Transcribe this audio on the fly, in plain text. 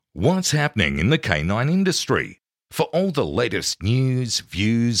What's happening in the canine industry? For all the latest news,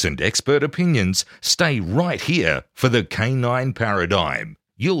 views, and expert opinions, stay right here for the Canine Paradigm.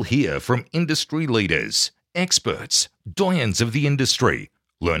 You'll hear from industry leaders, experts, doyens of the industry,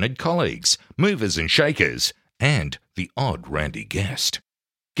 learned colleagues, movers and shakers, and the odd randy guest.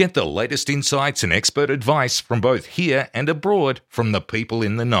 Get the latest insights and expert advice from both here and abroad from the people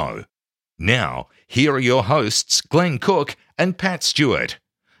in the know. Now, here are your hosts, Glenn Cook and Pat Stewart.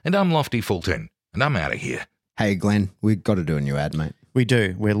 And I'm Lofty Fulton, and I'm out of here. Hey, Glenn, we've got to do a new ad, mate. We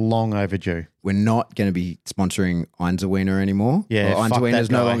do. We're long overdue. We're not going to be sponsoring Einzelwiener anymore. Yeah, well, fuck Einzelwiener's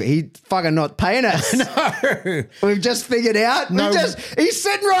that no guy. longer. He's fucking not paying us. No. We've just figured out. No. He's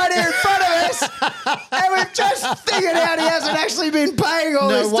sitting right here in front of us, and we've just figured out he hasn't actually been paying all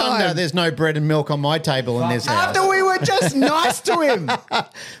No this wonder time. there's no bread and milk on my table in this house. After we were just nice to him.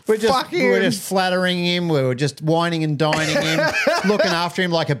 We're Fuck him. just flattering him. We were just whining and dining him, looking after him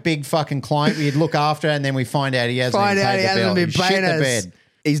like a big fucking client we'd look after, and then we find out he hasn't Find even out paid he the hasn't bill. been He shit paying the us. bed.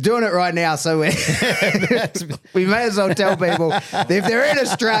 He's doing it right now, so we may as well tell people that if they're in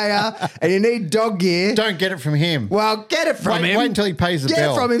Australia and you need dog gear, Don't get it from him. well, get it from him. Wait until he pays the Get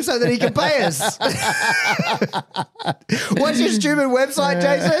bill. it from him so that he can pay us. What's your stupid website,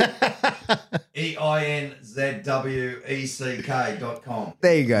 Jason? EINZWECK.com.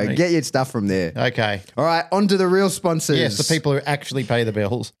 There you go. Get your stuff from there. Okay. All right, on to the real sponsors. Yes, the people who actually pay the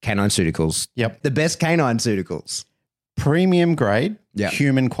bills. Canine Ceuticals. Yep. The best canine ceuticals. Premium grade, Yep.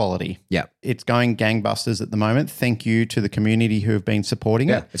 human quality. Yep. It's going gangbusters at the moment. Thank you to the community who have been supporting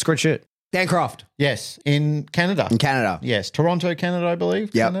it. It's good shit. Dan Croft Yes, in Canada. in Canada. Yes, Toronto, Canada, I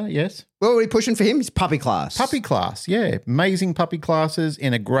believe. Yep. Canada, yes. What were we pushing for him? He's puppy class. Puppy class, yeah. Amazing puppy classes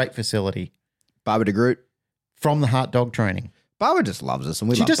in a great facility Barbara de Groot. from the Heart Dog Training. Barbara just loves us, and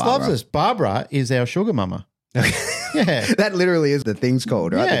we She love just Barbara. loves us. Barbara is our sugar mama. Yeah. That literally is the thing's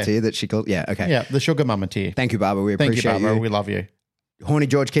called, right? Yeah. The tier that she called. Yeah, okay. Yeah, the sugar mama tier. Thank you, Barbara. We Thank you, appreciate Barbara. you. We love you. Horny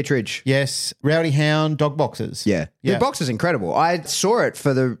George Kittredge. Yes, Rowdy Hound dog boxes. Yeah. Yeah. The box is incredible. I saw it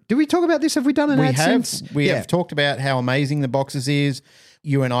for the... Did we talk about this? Have we done an We ad have since? we Yeah. have talked about how amazing the boxes is.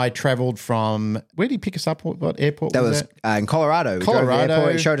 You and I travelled from, where did he pick us up? What airport That was was in Colorado. We drove to the Colorado.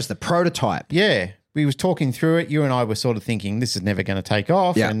 airport. He showed us the prototype. Yeah, we was talking through it. You and I were sort of thinking this is never going to take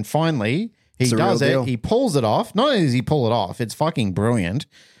off. Yeah. And finally, he It's the real does deal. it. He pulls it off. Not only does he pull it off, it's fucking brilliant.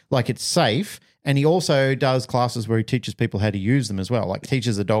 Like it's safe. And he also does classes where he teaches people how to use them as well. Like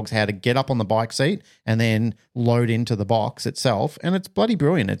teaches the dogs how to get up on the bike seat and then load into the box itself. And it's bloody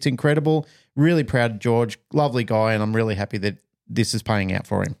brilliant. It's incredible. Really proud of George. Lovely guy. And I'm really happy that this is paying out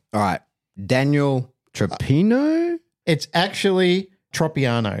for him. All right. Daniel Trapino? It's actually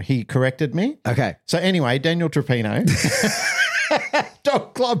Tropiano. He corrected me. Okay. So anyway, Daniel Trapino.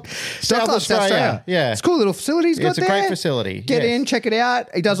 Dog Club, South Club, Australia. Yeah. It's a cool little facility he's got It's a there. great facility. Get yes. in, check it out.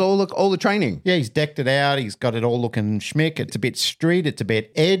 He does all the training. Yeah, he's decked it out. He's got it all looking schmick. It's a bit street. It's a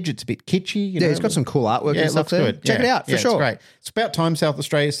bit edge. It's a bit kitschy. Yeah, he's got some cool artwork Yeah, and it stuff looks there. good. Check Yeah. it out for Yeah, sure. It's great. It's about time South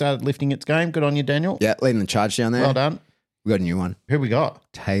Australia started lifting its game. Good on you, Daniel. Yeah, leading the charge down there. Well done. We got a new one. Who we got?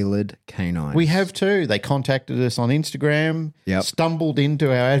 Tailored Canines. We have too. They contacted us on Instagram, Yep. stumbled into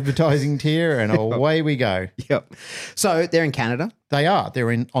our advertising tier, and away we go. Yep. So they're in Canada. They are. They're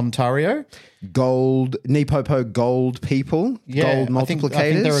in Ontario. Gold, Nipopo gold people. Yeah, Gold multiplicators.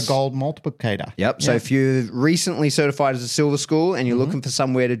 I think they're a gold multiplicator. Yep. So if you're recently certified as a silver school and you're looking for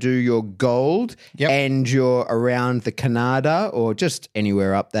somewhere to do your gold Yep. and you're around the Canada or just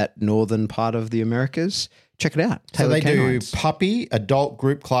anywhere up that northern part of the Americas, check it out. So Tailored they Canines. do puppy, adult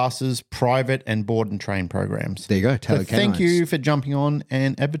group classes, private and board and train programs. There you go. So Tailored thank Canines. you for jumping on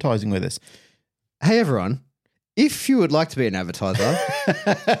and advertising with us. Hey, everyone. If you would like to be an advertiser,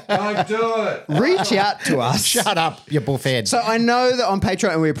 Don't do it. reach out to us. Shut up, you bullfed. So I know that on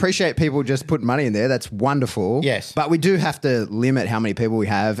Patreon, and we appreciate people just putting money in there. That's wonderful. Yes. But we do have to limit how many people we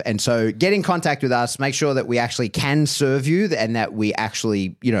have. And so get in contact with us. Make sure that we actually can serve you and that we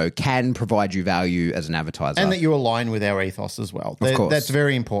actually, can provide you value as an advertiser. and that you align with our ethos as well. Of course. That's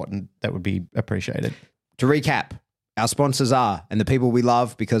very important. That would be appreciated. To recap, our sponsors are, and the people we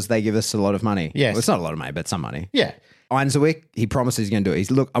love because they give us a lot of money. Yes. Well, it's not a lot of money, but some money. Yeah. Einzelwick, he promises he's going to do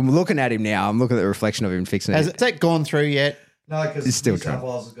it. I'm looking at him now. I'm looking at the reflection of him fixing Has it. that gone through yet? No, because It's still New South trying.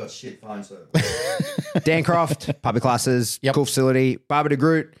 Wales has got shit phone service. Dan Croft, public classes, Yep. cool facility. Barbara de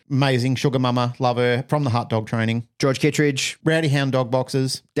Groot, Amazing sugar mama, love her, from the Heart Dog Training. George Kittredge, Rowdy Hound dog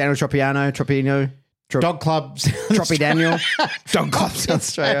boxes. Daniel Tropino, Dog clubs. Troppy Daniel, Dog Club South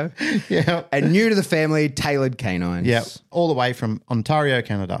Australia. Yeah. And new to the family, Tailored Canines. Yeah. All the way from Ontario,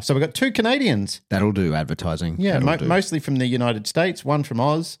 Canada. So we've got 2 Canadians. That'll do advertising. Yeah, That'll do. mostly from the United States, one from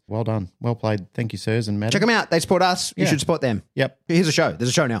Oz. Well done. Well played. Thank you, sirs and madam. Check them out. They support us. You Yeah. should support them. Yep. Here's a show. There's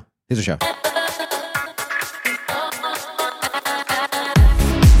a show now. Here's a show.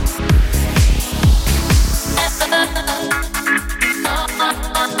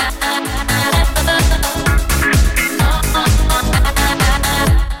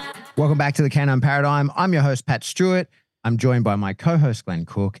 Welcome back to the Canine Paradigm. I'm your host, Pat Stewart. I'm joined by my co-host, Glenn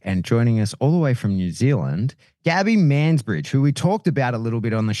Cook, and joining us all the way from New Zealand, Gabby Mansbridge, who we talked about a little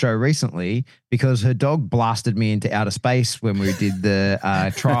bit on the show recently because her dog blasted me into outer space when we did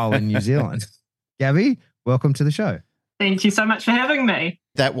the trial in New Zealand. Gabby, welcome to the show. Thank you so much for having me.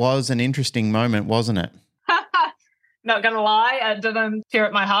 That was an interesting moment, wasn't it? Not going to lie, I didn't tear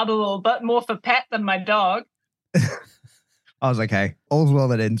at my heart a little bit, more for Pat than my dog. I was okay. All's well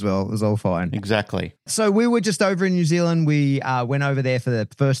that ends well. It was all fine. Exactly. So we were just over in New Zealand. We went over there for the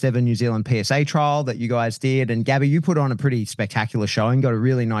first ever New Zealand PSA trial that you guys did. And Gabby, you put on a pretty spectacular showing, got a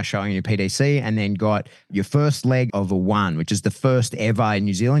really nice showing in your PDC, and then got your first leg of a 1, which is the first ever in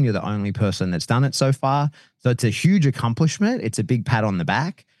New Zealand. You're the only person that's done it so far. So it's a huge accomplishment. It's a big pat on the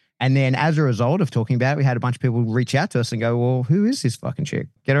back. And then as a result of talking about it, we had a bunch of people reach out to us and go, well, who is this fucking chick?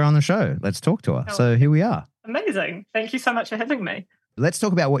 Get her on the show. Let's talk to her. Oh. So here we are. Amazing. Thank you so much for having me. Let's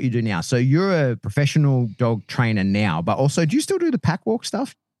talk about what you do now. So you're a professional dog trainer now, but also do you still do the pack walk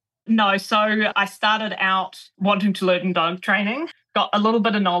stuff? No, so I started out wanting to learn dog training, got a little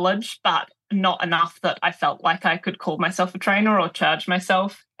bit of knowledge, but not enough that I felt like I could call myself a trainer or charge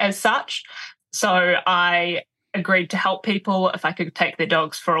myself as such. So I agreed to help people if I could take their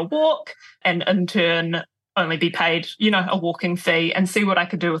dogs for a walk and in turn only be paid, a walking fee and see what I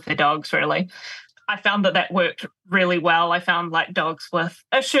could do with their dogs, really. I found that worked really well. I found like dogs with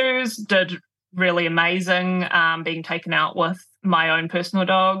issues did really amazing being taken out with my own personal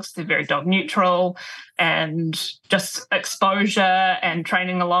dogs. They're very dog neutral and just exposure and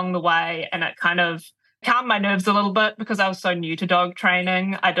training along the way. And it kind of calmed my nerves a little bit because I was so new to dog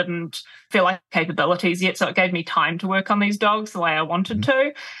training. I didn't feel like capabilities yet. So it gave me time to work on these dogs the way I wanted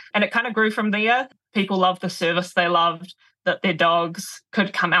to. And it kind of grew from there. People loved the service. They loved that their dogs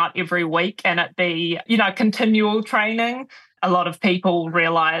could come out every week and it be, continual training. A lot of people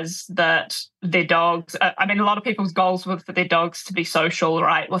realize that their dogs, a lot of people's goals were for their dogs to be social,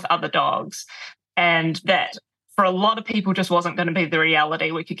 right, with other dogs. And that for a lot of people just wasn't going to be the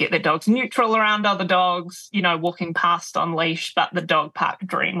reality. We could get their dogs neutral around other dogs, walking past on leash, but the dog park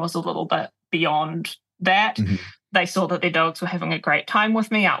dream was a little bit beyond that. Mm-hmm. They saw that their dogs were having a great time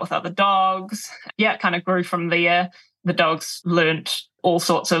with me, out with other dogs. Yeah, it kind of grew from there. The dogs learnt all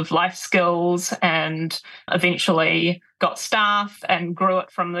sorts of life skills and eventually got staff and grew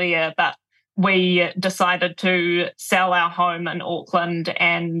it from there. But we decided to sell our home in Auckland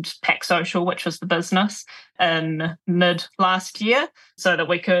and Pack Social, which was the business, in mid last year so that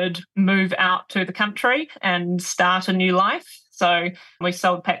we could move out to the country and start a new life. So we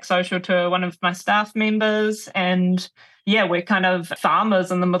sold Pack Social to one of my staff members and yeah, we're kind of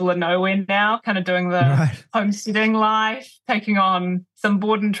farmers in the middle of nowhere now, kind of doing the homesteading life, taking on some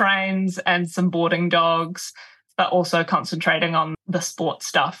boarding trains and some boarding dogs, but also concentrating on the sport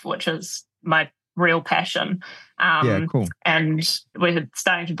stuff, which is my real passion. Yeah, cool. And we're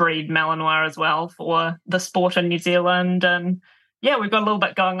starting to breed Malinois as well for the sport in New Zealand. And yeah, we've got a little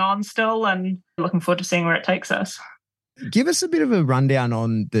bit going on still and looking forward to seeing where it takes us. Give us a bit of a rundown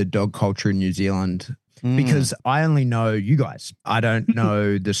on the dog culture in New Zealand. Because I only know you guys. I don't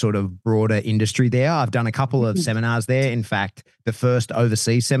know the sort of broader industry there. I've done a couple of seminars there. In fact, the first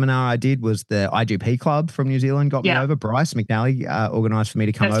overseas seminar I did was the IGP Club from New Zealand got me over. Bryce McNally organised for me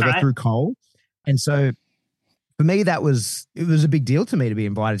to come over through Cole. And so for me, it was a big deal to me to be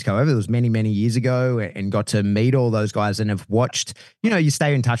invited to go over. It was many, many years ago and got to meet all those guys and have watched, you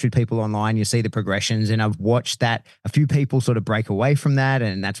stay in touch with people online, you see the progressions, and I've watched that a few people sort of break away from that,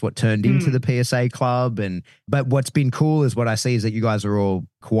 and that's what turned into the PSA club. But what's been cool is what I see is that you guys are all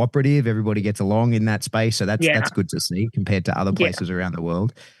cooperative. Everybody gets along in that space. So that's good to see compared to other places around the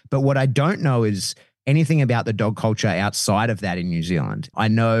world. But what I don't know is anything about the dog culture outside of that in New Zealand. I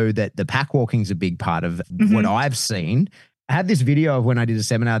know that the pack walking is a big part of what I've seen. I had this video of when I did a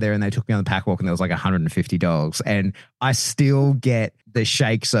seminar there and they took me on the pack walk and there was like 150 dogs and I still get the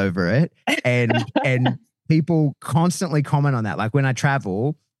shakes over it. And people constantly comment on that. Like when I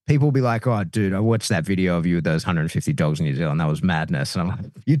travel, people will be like, oh, dude, I watched that video of you with those 150 dogs in New Zealand. That was madness. And I'm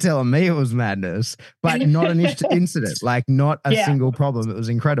like, you're telling me it was madness, but not an incident, like not a single problem. It was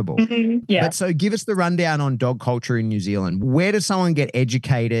incredible. Yeah. But so give us the rundown on dog culture in New Zealand. Where does someone get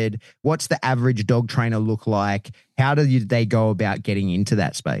educated? What's the average dog trainer look like? How they go about getting into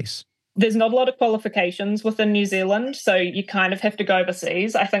that space? There's not a lot of qualifications within New Zealand, so you kind of have to go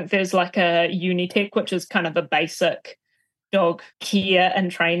overseas. I think there's like a Unitech, which is kind of a basic dog care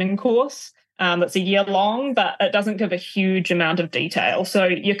and training course. It's a year long, but it doesn't give a huge amount of detail. So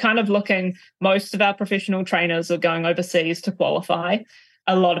you're kind of looking, most of our professional trainers are going overseas to qualify.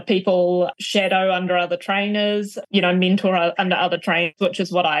 A lot of people shadow under other trainers, mentor under other trainers, which is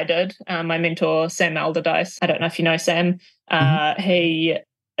what I did. My mentor, Sam Allardyce, I don't know if you know Sam. He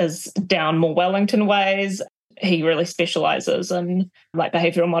is down more Wellington ways. He really specializes in like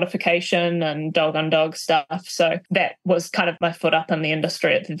behavioral modification and dog on dog stuff. So that was kind of my foot up in the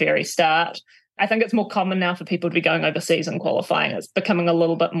industry at the very start. I think it's more common now for people to be going overseas and qualifying. It's becoming a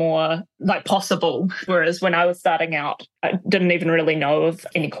little bit more like possible. Whereas when I was starting out, I didn't even really know of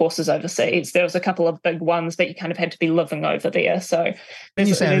any courses overseas. There was a couple of big ones, but you kind of had to be living over there. So when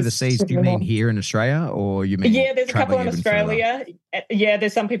you say overseas, do you mean here in Australia or you mean? Yeah, there's a couple in Australia. Yeah,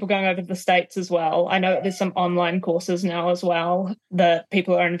 there's some people going over to the States as well. I know there's some online courses now as well that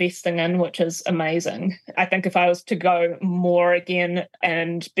people are investing in, which is amazing. I think if I was to go more again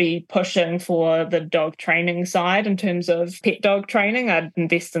and be pushing for the dog training side in terms of pet dog training, I'd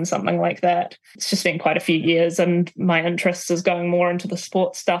invest in something like that. It's just been quite a few years and my interest is going more into the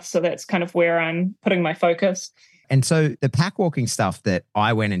sports stuff. So that's kind of where I'm putting my focus. And so the pack walking stuff that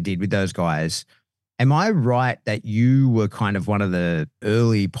I went and did with those guys, am I right that you were kind of one of the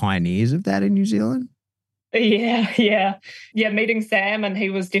early pioneers of that in New Zealand? Yeah. Meeting Sam, and he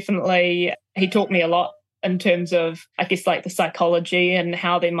taught me a lot in terms of, I guess, like the psychology and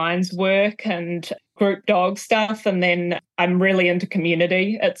how their minds work and group dog stuff. And then I'm really into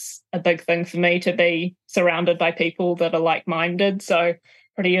community. It's a big thing for me to be surrounded by people that are like-minded. So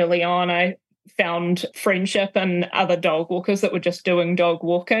pretty early on, I found friendship and other dog walkers that were just doing dog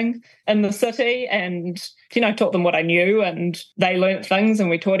walking in the city and, taught them what I knew and they learnt things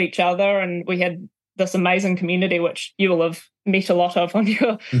and we taught each other and we had this amazing community, which you will have met a lot of on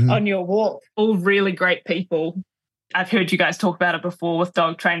your on your walk. All really great people. I've heard you guys talk about it before with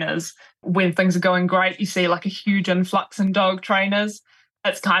dog trainers. When things are going great, you see like a huge influx in dog trainers.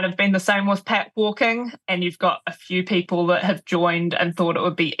 It's kind of been the same with pack walking, and you've got a few people that have joined and thought it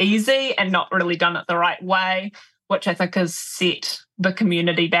would be easy and not really done it the right way, which I think has set the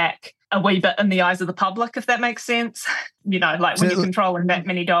community back a wee bit in the eyes of the public, if that makes sense. Like when you're controlling that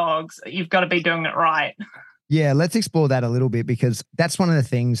many dogs, you've got to be doing it right. Yeah, let's explore that a little bit because that's one of the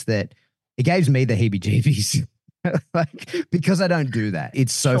things that it gave me the heebie-jeebies. Because I don't do that.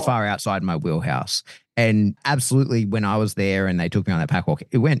 It's so far outside my wheelhouse. And absolutely, when I was there and they took me on that pack walk,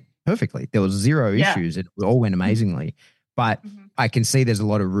 it went perfectly. There was zero issues. It all went amazingly. But I can see there's a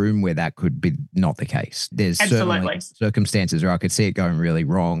lot of room where that could be not the case. There's certainly circumstances where I could see it going really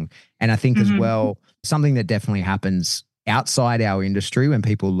wrong. And I think as well, something that definitely happens outside our industry when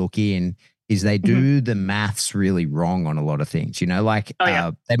people look in is they do the maths really wrong on a lot of things.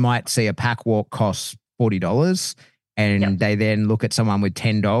 They might see a pack walk costs $40 and they then look at someone with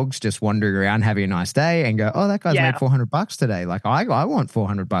 10 dogs just wandering around having a nice day and go, oh, that guy's made $400 today. Like I want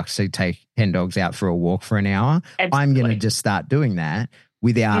 $400 to take 10 dogs out for a walk for an hour. Absolutely. I'm going to just start doing that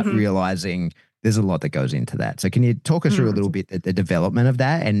without realizing there's a lot that goes into that. So can you talk us through a little bit the development of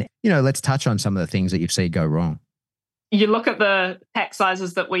that? And, let's touch on some of the things that you've seen go wrong. You look at the pack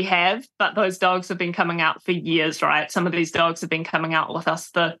sizes that we have, but those dogs have been coming out for years, right? Some of these dogs have been coming out with us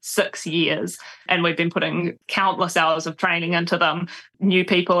for 6 years, and we've been putting countless hours of training into them. New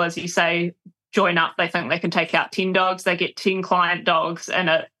people, as you say, join up. They think they can take out 10 dogs. They get 10 client dogs, and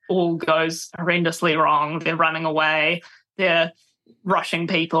it all goes horrendously wrong. They're running away. They're rushing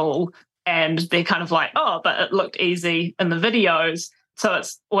people, and they're kind of like, oh, but it looked easy in the videos. So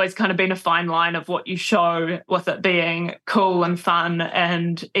it's always kind of been a fine line of what you show with it being cool and fun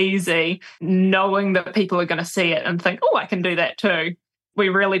and easy, knowing that people are going to see it and think, oh, I can do that too. We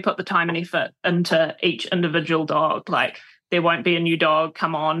really put the time and effort into each individual dog. Like there won't be a new dog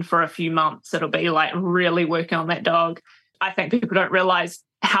come on for a few months. It'll be like really working on that dog. I think people don't realize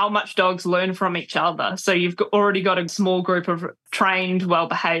how much dogs learn from each other. So you've already got a small group of trained,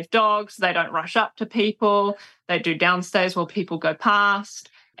 well-behaved dogs. They don't rush up to people. They do downstays while people go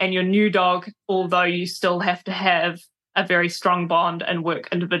past. And your new dog, although you still have to have a very strong bond and work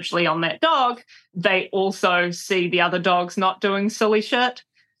individually on that dog, they also see the other dogs not doing silly shit.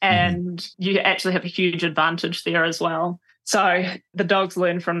 And you actually have a huge advantage there as well. So the dogs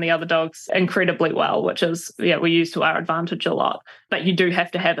learn from the other dogs incredibly well, which is, we use to our advantage a lot. But you do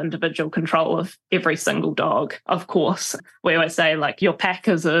have to have individual control of every single dog, of course. We always say, like, your pack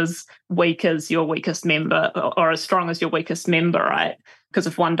is as weak as your weakest member or as strong as your weakest member, right? Because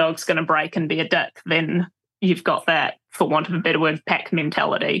if one dog's going to break and be a dick, then you've got that, for want of a better word, pack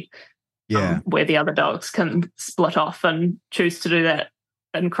mentality. Where the other dogs can split off and choose to do that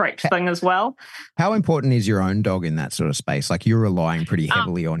incorrect thing as well. How important is your own dog in that sort of space? Like, you're relying pretty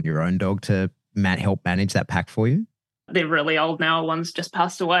heavily on your own dog to help manage that pack for you? They're really old now. One's just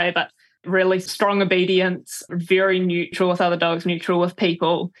passed away, but really strong obedience, very neutral with other dogs, neutral with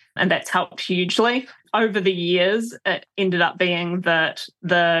people, and that's helped hugely. Over the years, it ended up being that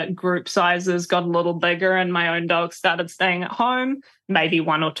the group sizes got a little bigger and my own dogs started staying at home. Maybe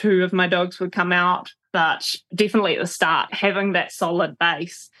one or two of my dogs would come out, but definitely at the start, having that solid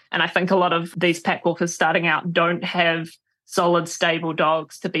base. And I think a lot of these pack walkers starting out don't have solid, stable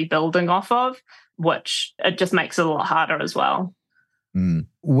dogs to be building off of, which it just makes it a lot harder as well.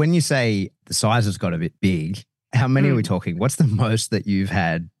 When you say the size has got a bit big, how many are we talking? What's the most that you've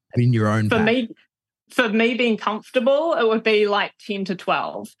had in your own pack? For me being comfortable, it would be like 10 to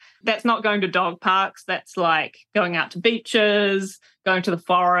 12. That's not going to dog parks. That's like going out to beaches, going to the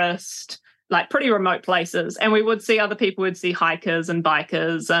forest, like pretty remote places. And we would see other people, would see hikers and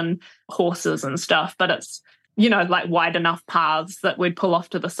bikers and horses and stuff. But it's, like wide enough paths that we'd pull off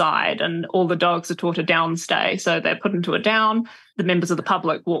to the side and all the dogs are taught a downstay. So they're put into a down. The members of the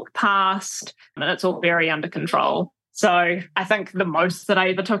public walk past and it's all very under control. So I think the most that I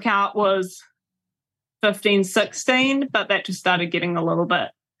ever took out was 15, 16, but that just started getting a little bit,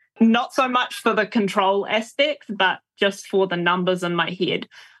 not so much for the control aspect, but just for the numbers in my head.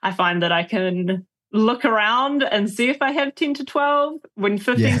 I find that I can look around and see if I have 10 to 12. When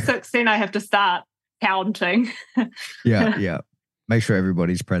 15, 16, I have to start counting. Yeah. Make sure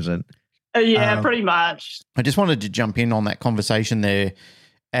everybody's present. Pretty much. I just wanted to jump in on that conversation there,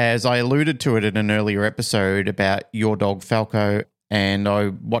 as I alluded to it in an earlier episode about your dog, Falco. And I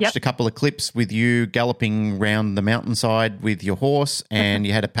watched a couple of clips with you galloping around the mountainside with your horse, and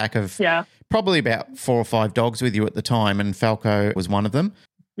you had a pack of probably about 4 or 5 dogs with you at the time, and Falco was one of them.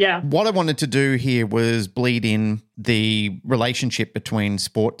 Yeah. What I wanted to do here was bleed in the relationship between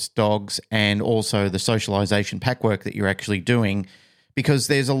sports dogs and also the socialization pack work that you're actually doing, because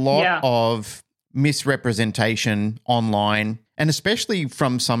there's a lot of misrepresentation online, and especially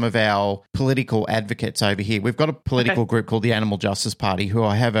from some of our political advocates over here. We've got a political group called the Animal Justice Party, who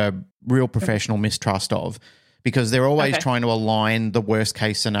I have a real professional mistrust of, because they're always trying to align the worst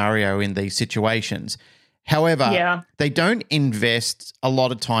case scenario in these situations. However, they don't invest a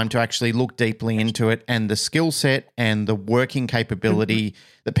lot of time to actually look deeply into it, and the skill set and the working capability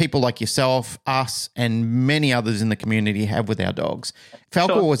that people like yourself, us, and many others in the community have with our dogs.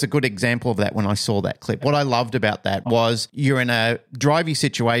 Falco was a good example of that when I saw that clip. What I loved about that was you're in a drivey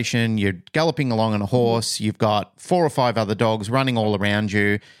situation, you're galloping along on a horse, you've got 4 or 5 other dogs running all around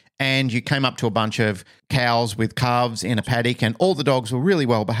you, and you came up to a bunch of cows with calves in a paddock, and all the dogs were really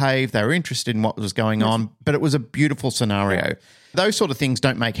well behaved. They were interested in what was going on, but it was a beautiful scenario. Those sort of things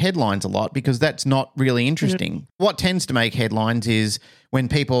don't make headlines a lot because that's not really interesting. What tends to make headlines is when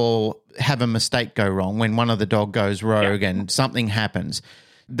people have a mistake go wrong, when one of the dog goes rogue and something happens.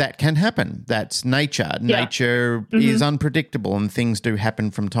 That can happen. That's nature. Nature is unpredictable, and things do happen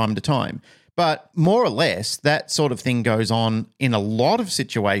from time to time. But more or less, that sort of thing goes on in a lot of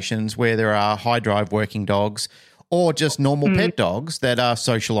situations where there are high drive working dogs or just normal pet dogs that are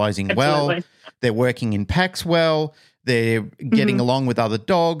socializing well. They're working in packs well. They're getting along with other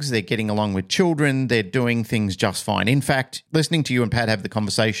dogs. They're getting along with children. They're doing things just fine. In fact, listening to you and Pat have the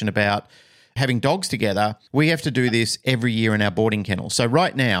conversation about having dogs together, we have to do this every year in our boarding kennel. So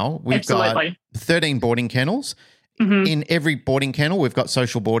right now, we've got 13 boarding kennels. In every boarding kennel, we've got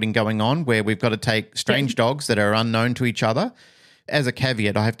social boarding going on where we've got to take strange dogs that are unknown to each other. As a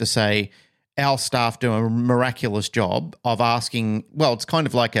caveat, I have to say our staff do a miraculous job of asking, well, it's kind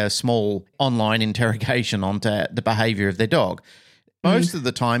of like a small online interrogation onto the behavior of their dog. Most of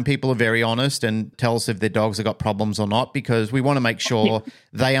the time, people are very honest and tell us if their dogs have got problems or not, because we want to make sure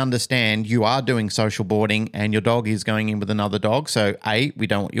they understand you are doing social boarding and your dog is going in with another dog. So A, we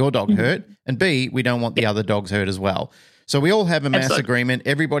don't want your dog hurt, and B, we don't want the other dogs hurt as well. So we all have a mass agreement.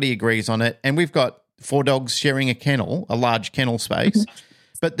 Everybody agrees on it. And we've got 4 dogs sharing a kennel, a large kennel space.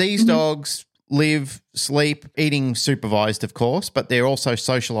 But these dogs live, sleep, eating supervised, of course, but they're also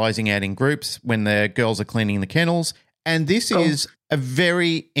socializing out in groups when the girls are cleaning the kennels. And this is a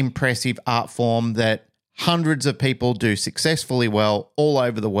very impressive art form that hundreds of people do successfully well all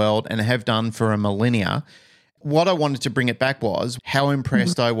over the world and have done for a millennia. What I wanted to bring it back was how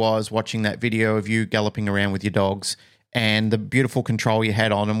impressed I was watching that video of you galloping around with your dogs and the beautiful control you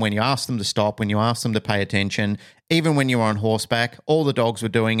had on them when you asked them to stop, when you asked them to pay attention, even when you were on horseback, all the dogs were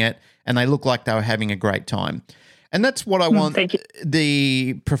doing it and they looked like they were having a great time. And that's what I want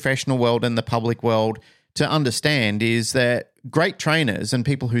the professional world and the public world to understand, is that great trainers and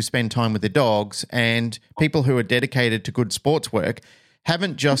people who spend time with their dogs and people who are dedicated to good sports work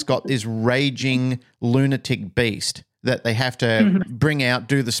haven't just got this raging lunatic beast that they have to bring out,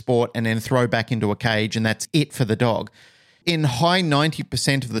 do the sport, and then throw back into a cage, and that's it for the dog. In high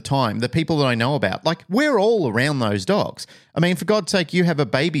 90% of the time, the people that I know about, like, we're all around those dogs. I mean, for God's sake, you have a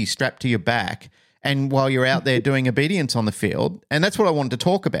baby strapped to your back and while you're out there doing obedience on the field, and that's what I wanted to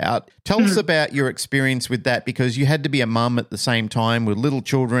talk about. Tell us about your experience with that, because you had to be a mum at the same time with little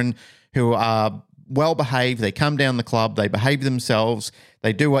children who are well behaved. They come down the club, they behave themselves,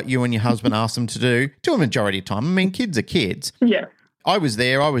 they do what you and your husband ask them to do a majority of time. I mean, kids are kids. Yeah. I was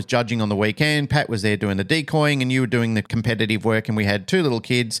there. I was judging on the weekend. Pat was there doing the decoying and you were doing the competitive work, and we had two little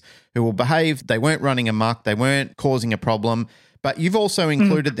kids who will behave. They weren't running amok. They weren't causing a problem. But you've also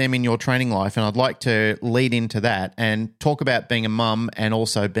included them in your training life, and I'd like to lead into that and talk about being a mum and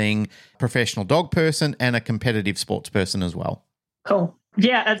also being a professional dog person and a competitive sports person as well. Cool.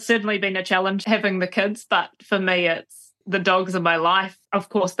 Yeah, it's certainly been a challenge having the kids, but for me, it's the dogs are my life. Of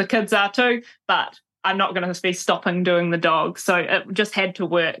course, the kids are too, but I'm not going to be stopping doing the dogs. So it just had to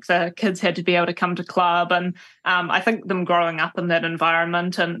work. The kids had to be able to come to club. And I think them growing up in that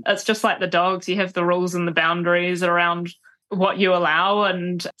environment, and it's just like the dogs, you have the rules and the boundaries around what you allow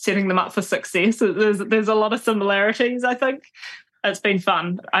and setting them up for success. There's a lot of similarities, I think. It's been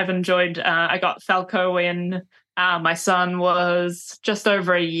fun. I've enjoyed, I got Falco when my son was just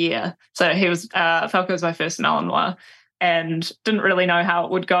over a year. So he was, Falco was my first Malinois, and didn't really know how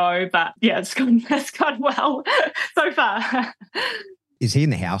it would go, but yeah, it's gone well so far. Is he in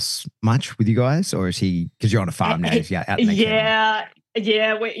the house much with you guys, or is he, because you're on a farm now, is he out in the kennel?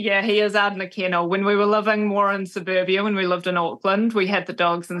 Yeah, he is out in the kennel. When we were living more in suburbia, when we lived in Auckland, we had the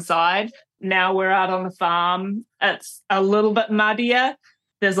dogs inside. Now we're out on the farm. It's a little bit muddier.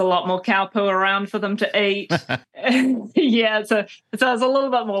 There's a lot more cow poo around for them to eat. Yeah, so it's a little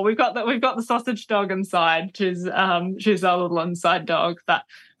bit more. We've got the sausage dog inside. She's our little inside dog, but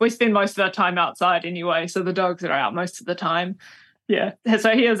we spend most of our time outside anyway. So the dogs are out most of the time. Yeah,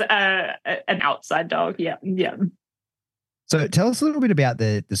 so he is an outside dog. Yeah. So tell us a little bit about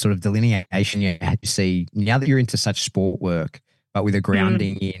the sort of delineation you see now that you're into such sport work, but with a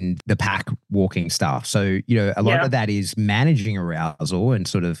grounding in the pack walking stuff. So, a lot of that is managing arousal and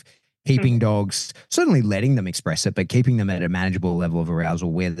sort of keeping dogs, certainly letting them express it, but keeping them at a manageable level of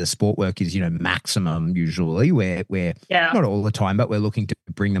arousal where the sport work is, maximum usually, where not all the time, but we're looking to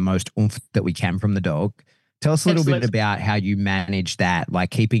bring the most oomph that we can from the dog. Tell us a little bit about how you manage that,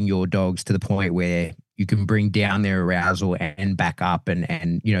 like keeping your dogs to the point where you can bring down their arousal and back up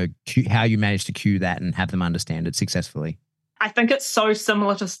and how you manage to cue that and have them understand it successfully. I think it's so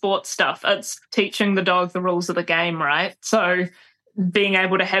similar to sports stuff. It's teaching the dog the rules of the game, right? So being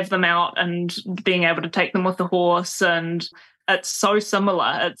able to have them out and being able to take them with the horse, and it's so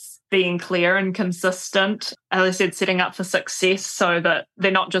similar. It's being clear and consistent. As I said, setting up for success so that they're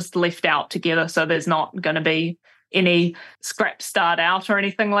not just left out together. So there's not going to be any scrap start out or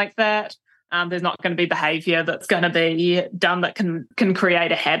anything like that. There's not going to be behaviour that's going to be done that can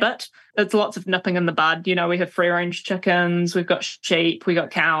create a habit. It's lots of nipping in the bud. We have free-range chickens, we've got sheep, we've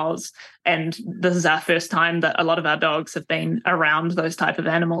got cows, and this is our first time that a lot of our dogs have been around those type of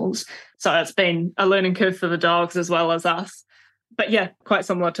animals. So it's been a learning curve for the dogs as well as us. But yeah, quite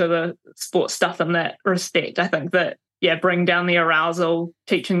similar to the sports stuff in that respect. I think that, bring down the arousal,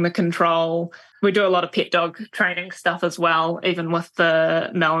 teaching the control. We do a lot of pet dog training stuff as well, even with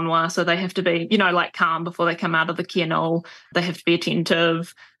the Malinois. So they have to be, like calm before they come out of the kennel. They have to be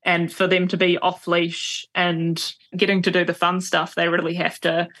attentive. And for them to be off leash and getting to do the fun stuff, they really have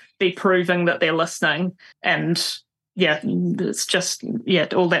to be proving that they're listening. And it's just,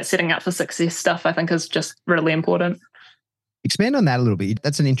 all that setting up for success stuff, I think, is just really important. Expand on that a little bit.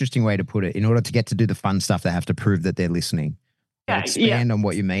 That's an interesting way to put it. In order to get to do the fun stuff, they have to prove that they're listening. Expand on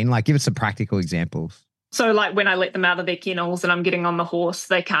what you mean. Like, give us some practical examples. So, like, when I let them out of their kennels and I'm getting on the horse,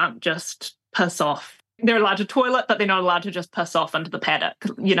 they can't just piss off. They're allowed to toilet, but they're not allowed to just piss off into the paddock.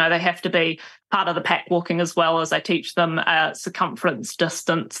 They have to be part of the pack walking, as well as I teach them a circumference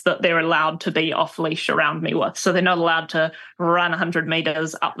distance that they're allowed to be off leash around me with. So they're not allowed to run 100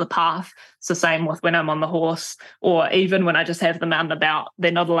 meters up the path. It's the same with when I'm on the horse, or even when I just have them out and about,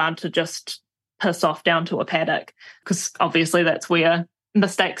 they're not allowed to just piss off down to a paddock, because obviously that's where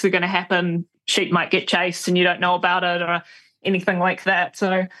mistakes are going to happen. sheep might get chased and you don't know about it or anything like that.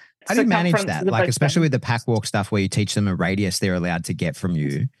 So how do you manage circumference that? is a Like, big especially thing. with the pack walk stuff where you teach them a radius they're allowed to get from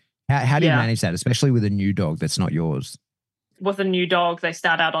you. How do you Yeah. manage that, especially with a new dog that's not yours? With a new dog, they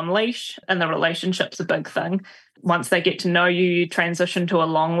start out on leash and the relationship's a big thing. Once they get to know you, you transition to a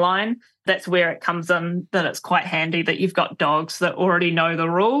long line. That's where it comes in that it's quite handy that you've got dogs that already know the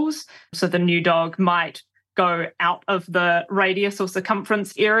rules. So the new dog might go out of the radius or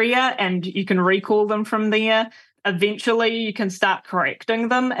circumference area and you can recall them from there. Eventually, you can start correcting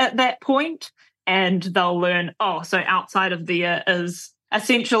them at that point and they'll learn, oh, so outside of there is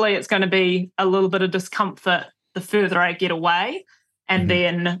essentially it's going to be a little bit of discomfort the further I get away, and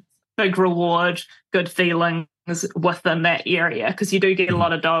then big reward, good feelings within that area. Because you do get a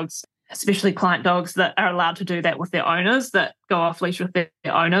lot of dogs, especially client dogs, that are allowed to do that with their owners, that go off leash with their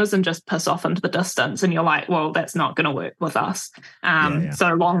owners and just piss off into the distance. And you're like, well, that's not going to work with us.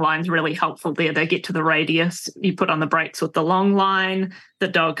 So long line's really helpful there. They get to the radius, you put on the brakes with the long line, the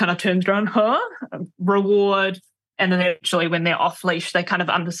dog kind of turns around, reward. And then eventually when they're off leash, they kind of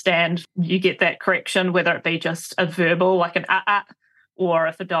understand you get that correction, whether it be just a verbal, like an or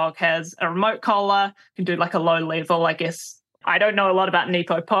if a dog has a remote collar, you can do like a low level, I guess. I don't know a lot about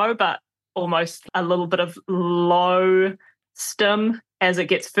Nipo Po, but almost a little bit of low stim as it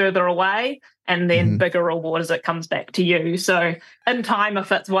gets further away and then bigger reward as it comes back to you. So in time,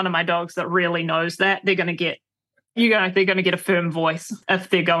 if it's one of my dogs that really knows that, they're going to get a firm voice if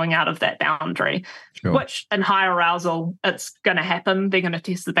they're going out of that boundary, which in high arousal, it's going to happen. They're going to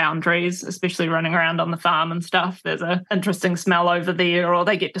test the boundaries, especially running around on the farm and stuff. There's an interesting smell over there or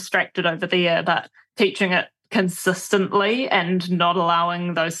they get distracted over there, but teaching it consistently and not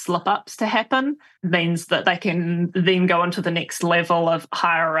allowing those slip-ups to happen means that they can then go into the next level of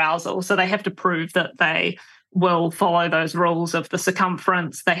higher arousal. So they have to prove that they will follow those rules of the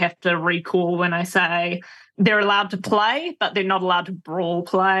circumference. They have to recall when I say they're allowed to play, but they're not allowed to brawl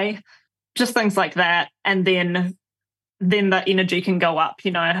play, just things like that. And then the energy can go up.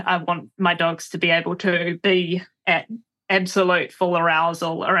 You know, I want my dogs to be able to be at absolute full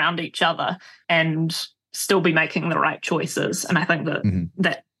arousal around each other and still be making the right choices. And I think that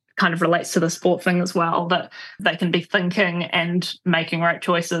that kind of relates to the sport thing as well, that they can be thinking and making right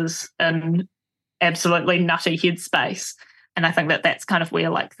choices in absolutely nutty headspace. And I think that that's kind of where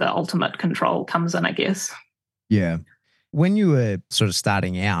like the ultimate control comes in, I guess. Yeah. When you were sort of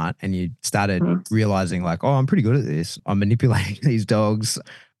starting out and you started realizing like, oh, I'm pretty good at this. I'm manipulating these dogs.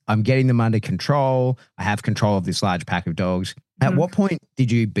 I'm getting them under control. I have control of this large pack of dogs. At what point did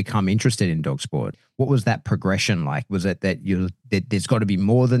you become interested in dog sport? What was that progression like? Was it that there's got to be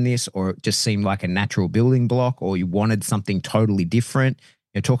more than this, or it just seemed like a natural building block, or you wanted something totally different?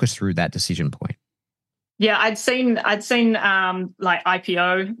 You know, talk us through that decision point. Yeah, I'd seen like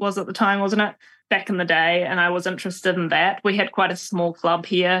IPO was at the time, wasn't it? Back in the day, and I was interested in that. We had quite a small club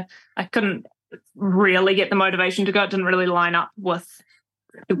here. I couldn't really get the motivation to go. It didn't really line up with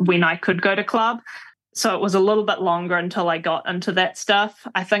when I could go to club. So it was a little bit longer until I got into that stuff.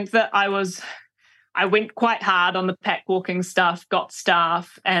 I think that I went quite hard on the pack walking stuff, got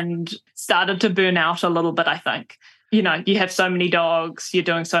staff, and started to burn out a little bit, I think. You know, you have so many dogs, you're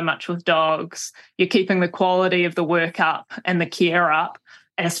doing so much with dogs, you're keeping the quality of the work up and the care up.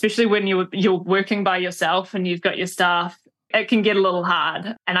 And especially when you're working by yourself and you've got your staff, it can get a little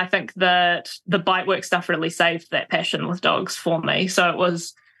hard. And I think that the bite work stuff really saved that passion with dogs for me. So it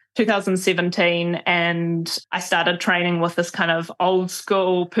was 2017 and I started training with this kind of old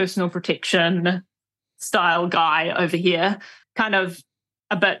school personal protection style guy over here, kind of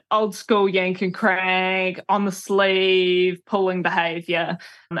a bit old school yank and crag, on the sleeve, pulling behaviour.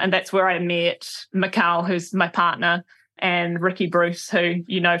 And that's where I met Mikal, who's my partner, and Ricky Bruce, who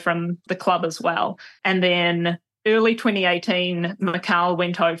you know from the club as well. And then early 2018, Mikal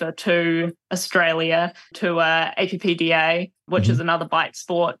went over to Australia to APPDA, which is another bite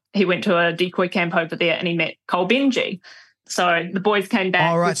sport. He went to a decoy camp over there and he met Cole Benji. So the boys came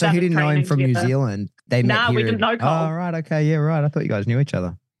back. Oh, right. So he didn't know him from New Zealand. They met here. We didn't know Cole. Oh, right. Okay. Yeah, right. I thought you guys knew each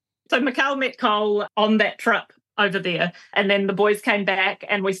other. So Mikal met Cole on that trip over there. And then the boys came back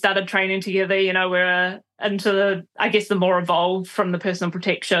and we started training together. You know, we're into, I guess, the more evolved from the personal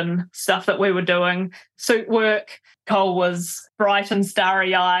protection stuff that we were doing. Suit work. Cole was bright and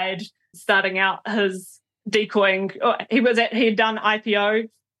starry-eyed, starting out his decoying. He had done IPO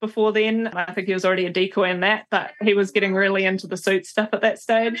before then. I think he was already a decoy in that, but he was getting really into the suit stuff at that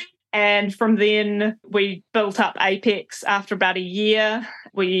stage. And from then we built up Apex after about a year.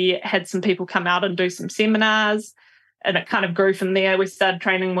 We had some people come out and do some seminars and it kind of grew from there. We started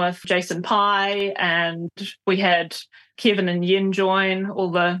training with Jason Pye and we had Kevin and Yen join,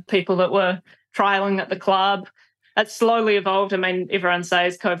 all the people that were trialing at the club. It's slowly evolved. I mean, everyone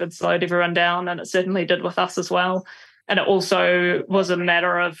says COVID slowed everyone down, and it certainly did with us as well. And it also was a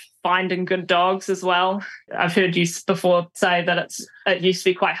matter of finding good dogs as well. I've heard you before say that it used to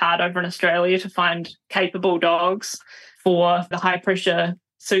be quite hard over in Australia to find capable dogs for the high pressure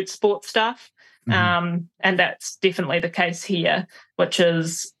suit sport stuff. And that's definitely the case here, which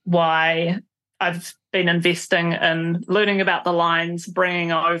is why I've been investing in learning about the lines,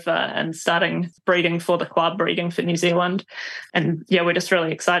 bringing over and starting breeding for the club, breeding for New Zealand. And yeah, we're just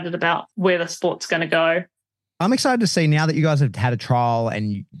really excited about where the sport's going to go. I'm excited to see now that you guys have had a trial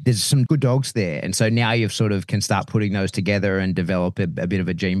and there's some good dogs there. And so now you've sort of can start putting those together and develop a bit of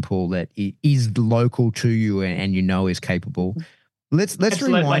a gene pool that is local to you and you know is capable. Let's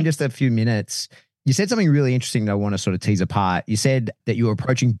rewind just a few minutes. You said something really interesting that I want to sort of tease apart. You said that you were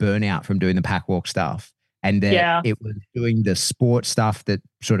approaching burnout from doing the pack walk stuff and that it was doing the sport stuff that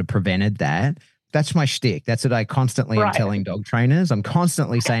sort of prevented that. That's my shtick. That's what I constantly am telling dog trainers. I'm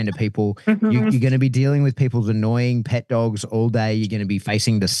constantly saying to people, you're going to be dealing with people's annoying pet dogs all day. You're going to be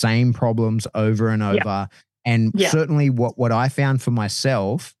facing the same problems over and over. And certainly what I found for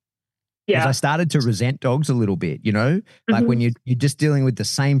myself is I started to resent dogs a little bit, you know, like when you're just dealing with the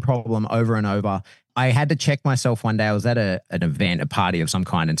same problem over and over. I had to check myself one day. I was at an event, a party of some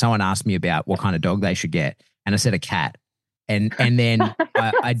kind, and someone asked me about what kind of dog they should get. And I said a cat. And then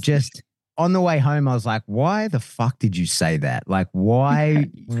I just... on the way home, I was like, why the fuck did you say that? Like, why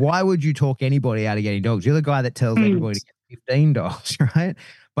would you talk anybody out of getting dogs? You're the guy that tells everybody to get 15 dogs, right?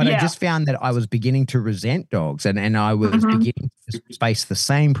 But I just found that I was beginning to resent dogs and I was beginning to face the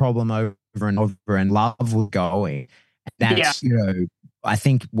same problem over and over and love was going. And that's, you know, I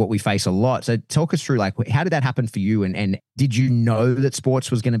think what we face a lot. So talk us through, like, how did that happen for you? And did you know that sports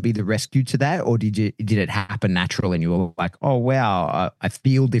was going to be the rescue to that? Or did it happen naturally and you were like, oh, wow, I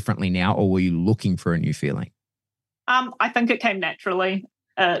feel differently now? Or were you looking for a new feeling? I think it came naturally.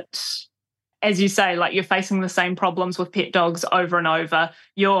 As you say, like, you're facing the same problems with pet dogs over and over.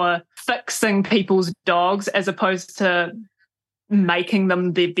 You're fixing people's dogs as opposed to making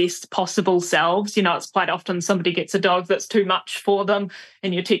them their best possible selves. You know, it's quite often somebody gets a dog that's too much for them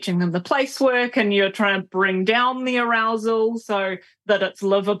and you're teaching them the place work and you're trying to bring down the arousal so that it's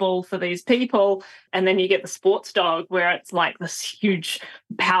livable for these people. And then you get the sports dog where it's like this huge,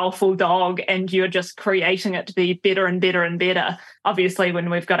 powerful dog and you're just creating it to be better and better and better. Obviously, when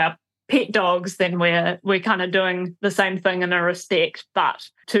we've got our pet dogs, then we're kind of doing the same thing in a respect, but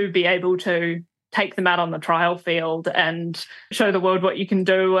to be able to take them out on the trial field and show the world what you can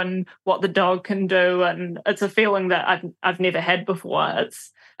do and what the dog can do. And it's a feeling that I've never had before.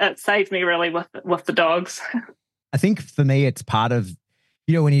 It saved me really with the dogs. I think for me, it's part of,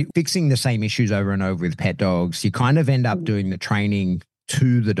 you know, when you're fixing the same issues over and over with pet dogs, you kind of end up doing the training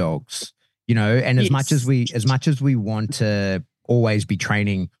to the dogs, you know, and as much as we want to always be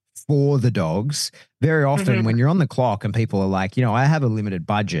training for the dogs, very often when you're on the clock and people are like, you know, I have a limited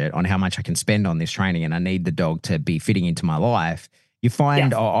budget on how much I can spend on this training and I need the dog to be fitting into my life, you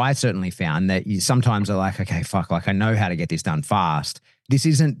find, or I certainly found that you sometimes are like, okay, fuck, like I know how to get this done fast. This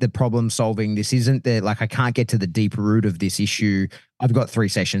isn't the problem solving. This isn't the, like, I can't get to the deep root of this issue. I've got 3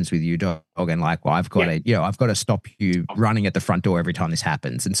 sessions with you, dog, and like, well, I've got to stop you running at the front door every time this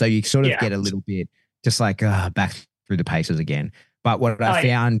happens. And so you sort of get a little bit just like back through the paces again. But what I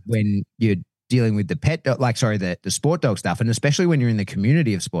found when you're dealing with the the sport dog stuff, and especially when you're in the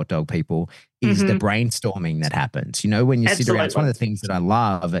community of sport dog people, is the brainstorming that happens. You know, when you sit around, it's one of the things that I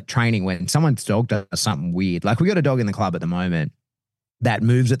love at training when someone's dog does something weird. Like we got a dog in the club at the moment that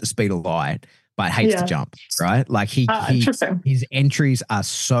moves at the speed of light, but hates to jump, right? Like his entries are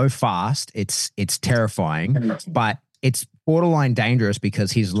so fast, it's terrifying, but it's borderline dangerous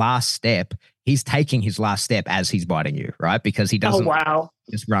because his last step, he's taking his last step as he's biting you, right? Because he doesn't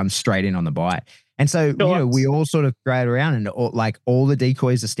just run straight in on the bite. And so, you know, we all sort of crowd around and all the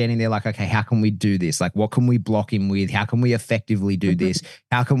decoys are standing there like, okay, how can we do this? Like, what can we block him with? How can we effectively do this?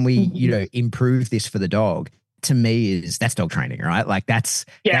 How can we, you know, improve this for the dog? To me that's dog training, right? Like that's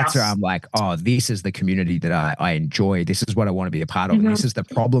where I'm like, oh, this is the community that I enjoy. This is what I want to be a part of. This is the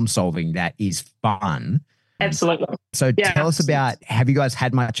problem solving that is fun. Absolutely. So tell us about, have you guys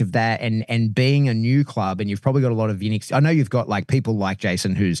had much of that and being a new club and you've probably got a lot of unique, I know you've got like people like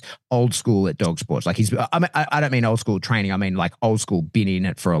Jason who's old school at dog sports. Like I don't mean old school training. I mean like old school, been in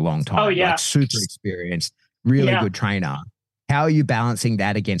it for a long time. Oh yeah. Like super experienced, really good trainer. How are you balancing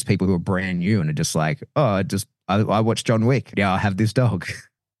that against people who are brand new and are just like, oh, I watched John Wick. Yeah, I have this dog.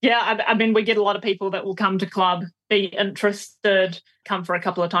 Yeah, I mean, we get a lot of people that will come to club, be interested, come for a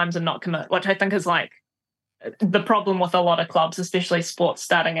couple of times and not commit, which I think is like, the problem with a lot of clubs, especially sports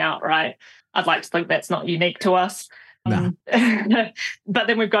starting out, right? I'd like to think that's not unique to us. No. But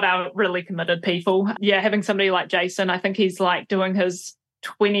then we've got our really committed people. Yeah, having somebody like Jason, I think he's like doing his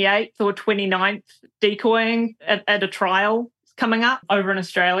 28th or 29th decoying at a trial coming up over in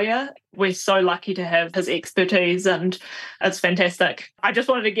Australia. We're so lucky to have his expertise, and it's fantastic. I just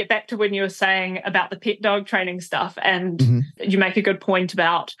wanted to get back to when you were saying about the pet dog training stuff, and you make a good point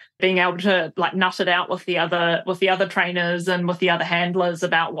about being able to like nut it out with the other trainers and with the other handlers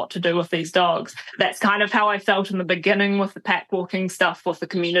about what to do with these dogs. That's kind of how I felt in the beginning with the pack walking stuff with the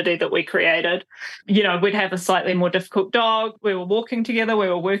community that we created. You know, we'd have a slightly more difficult dog. We were walking together, we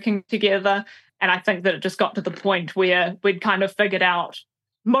were working together. And I think that it just got to the point where we'd kind of figured out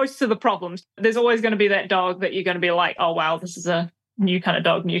most of the problems. There's always going to be that dog that you're going to be like, oh, wow, this is a new kind of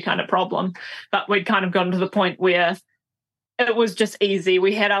dog, new kind of problem. But we'd kind of gotten to the point where it was just easy.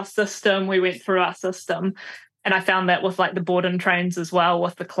 We had our system. We went through our system. And I found that with like the board and trains as well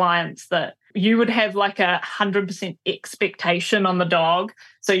with the clients, that you would have like 100% expectation on the dog.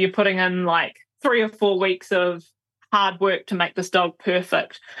 So you're putting in like 3 or 4 weeks of hard work to make this dog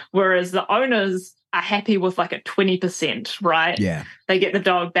perfect, whereas the owners are happy with like a 20%, right? Yeah. They get the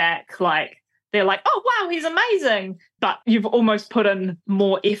dog back, like they're like, oh wow, he's amazing, but you've almost put in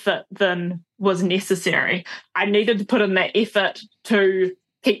more effort than was necessary. I needed to put in that effort to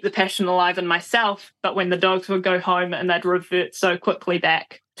keep the passion alive in myself, but when the dogs would go home and they'd revert so quickly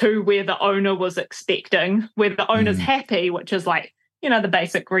back to where the owner was expecting, where the owner's happy, which is like, you know, the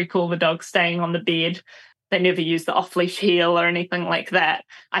basic recall, the dog staying on the bed. They never use the off-leash heel or anything like that.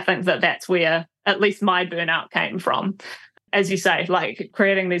 I think that that's where at least my burnout came from. As you say, like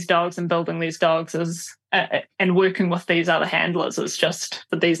creating these dogs and building these dogs is, and working with these other handlers is just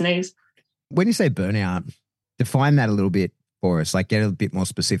for these needs. When you say burnout, define that a little bit for us, like get a bit more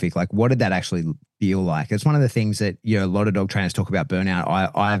specific. Like what did that actually feel like? It's one of the things that, you know, a lot of dog trainers talk about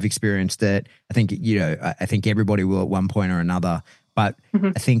burnout. I've experienced it. I think, you know, I think everybody will at one point or another. But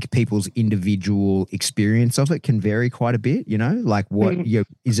I think people's individual experience of it can vary quite a bit, you know, like what, you know,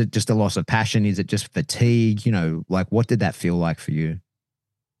 is it just a loss of passion? Is it just fatigue? You know, like what did that feel like for you?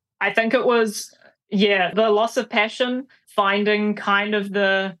 I think it was, the loss of passion, finding kind of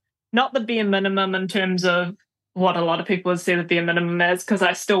not the bare minimum in terms of what a lot of people would say the bare minimum is, because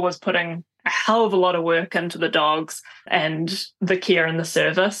I still was putting a hell of a lot of work into the dogs and the care and the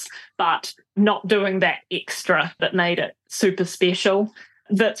service, but not doing that extra that made it super special.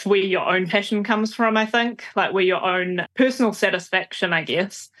 That's where your own passion comes from, I think, like where your own personal satisfaction, I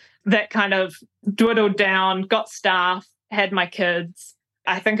guess, that kind of dwindled down, got staff, had my kids.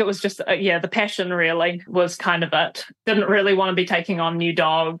 I think it was just, the passion really was kind of it. Didn't really want to be taking on new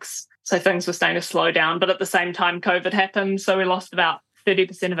dogs. So things were starting to slow down. But at the same time, COVID happened. So we lost about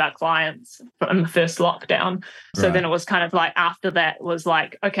 30% of our clients in the first lockdown. So then it was kind of like after that was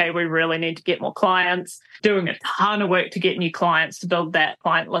like, okay, we really need to get more clients, doing a ton of work to get new clients to build that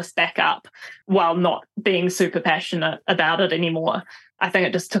client list back up while not being super passionate about it anymore. I think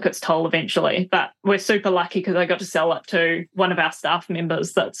it just took its toll eventually, but we're super lucky because I got to sell it to one of our staff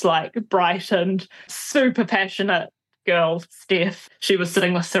members that's like bright and super passionate girl, Steph. She was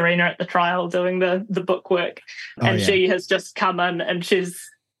sitting with Serena at the trial doing the book work, and she has just come in and she's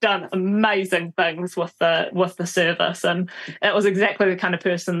done amazing things with the service. And it was exactly the kind of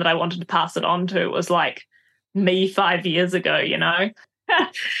person that I wanted to pass it on to. It was like me 5 years ago, you know.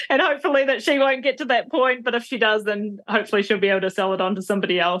 And hopefully that she won't get to that point, but if she does, then hopefully she'll be able to sell it on to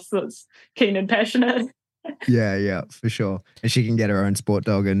somebody else that's keen and passionate. Yeah, for sure. And she can get her own sport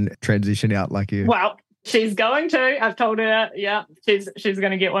dog and transition out like you. Well, she's going to. I've told her, she's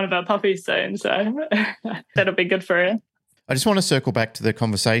going to get one of her puppies soon. So that'll be good for her. I just want to circle back to the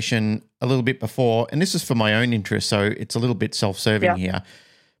conversation a little bit before, and this is for my own interest, so it's a little bit self-serving here.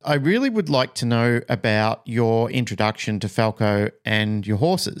 I really would like to know about your introduction to Falco and your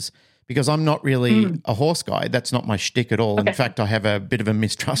horses, because I'm not really a horse guy. That's not my shtick at all. Okay. In fact, I have a bit of a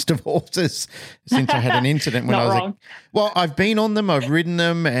mistrust of horses since I had an incident when I was like, well, I've been on them, I've ridden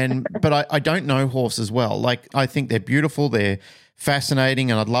them, but I don't know horses well. Like, I think they're beautiful, they're fascinating,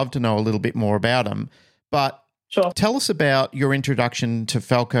 and I'd love to know a little bit more about them. But tell us about your introduction to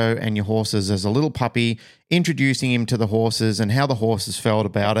Falco and your horses as a little puppy, introducing him to the horses and how the horses felt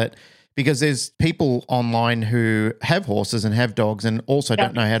about it. Because there's people online who have horses and have dogs and also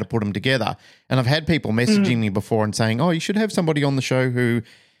don't know how to put them together. And I've had people messaging me before and saying, oh, you should have somebody on the show who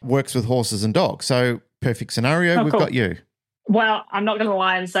works with horses and dogs. So perfect scenario, we've got you. Well, I'm not going to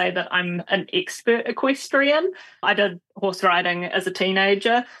lie and say that I'm an expert equestrian. I did horse riding as a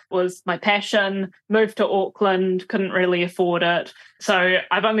teenager, was my passion, moved to Auckland, couldn't really afford it. So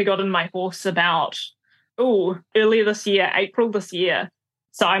I've only gotten my horse about earlier this year, April this year.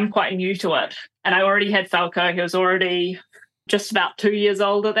 So I'm quite new to it. And I already had Falco. He was already just about 2 years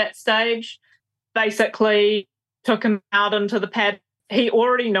old at that stage. Basically, took him out into the pad. He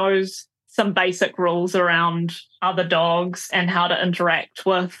already knows some basic rules around other dogs and how to interact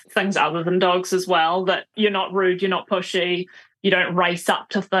with things other than dogs as well, that you're not rude, you're not pushy, you don't race up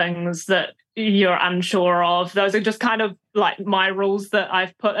to things that you're unsure of. Those are just kind of like my rules that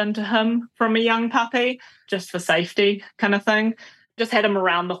I've put into him from a young puppy, just for safety kind of thing. Just had him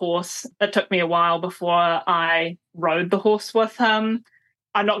around the horse. It took me a while before I rode the horse with him.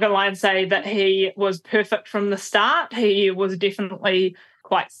 I'm not going to lie and say that he was perfect from the start. He was definitely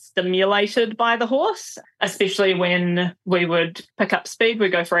quite stimulated by the horse, especially when we would pick up speed,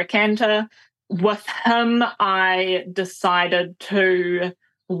 we'd go for a canter. With him, I decided to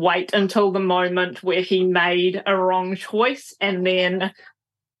wait until the moment where he made a wrong choice and then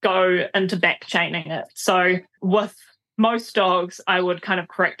go into back chaining it. So with most dogs, I would kind of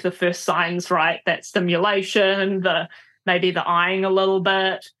correct the first signs, right? That stimulation, maybe the eyeing a little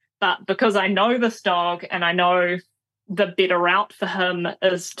bit. But because I know this dog and I know the better route for him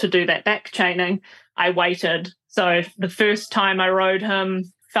is to do that back chaining, I waited. So the first time I rode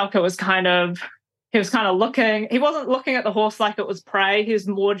him, Falco was kind of looking. He wasn't looking at the horse like it was prey. He was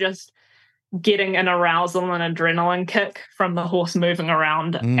more just getting an arousal and adrenaline kick from the horse moving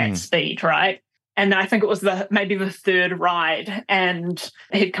around at speed, right? And I think it was maybe the third ride, and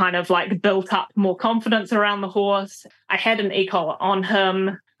he'd kind of like built up more confidence around the horse. I had an e-collar on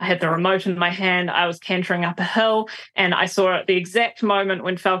him. I had the remote in my hand. I was cantering up a hill, and I saw at the exact moment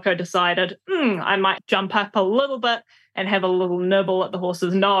when Falco decided, I might jump up a little bit and have a little nibble at the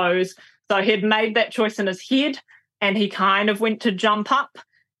horse's nose. So he'd made that choice in his head, and he kind of went to jump up.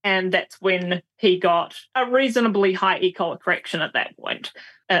 And that's when he got a reasonably high e-collar correction at that point.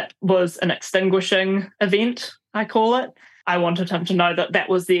 It was an extinguishing event, I call it. I wanted him to know that that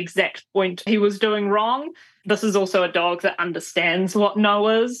was the exact point he was doing wrong. This is also a dog that understands what no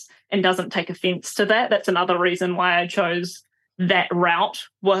is and doesn't take offense to that. That's another reason why I chose that route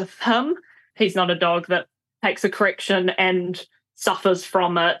with him. He's not a dog that takes a correction and suffers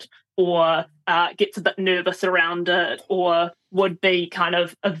from it or gets a bit nervous around it or would be kind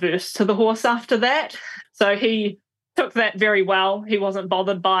of averse to the horse after that. So he took that very well. He wasn't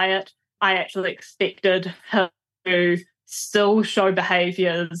bothered by it. I actually expected him to still show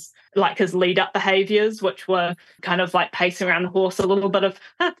behaviours like his lead-up behaviours, which were kind of like pacing around the horse, a little bit of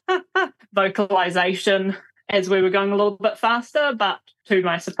vocalisation as we were going a little bit faster. But to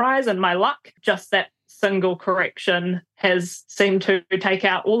my surprise and my luck, just that single correction has seemed to take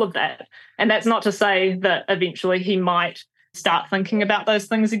out all of that. And that's not to say that eventually he might start thinking about those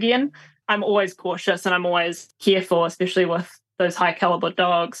things again. I'm always cautious and I'm always careful, especially with those high caliber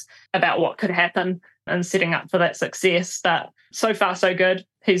dogs, about what could happen and setting up for that success. But so far, so good.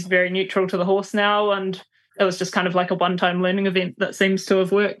 He's very neutral to the horse now, and it was just kind of like a one-time learning event that seems to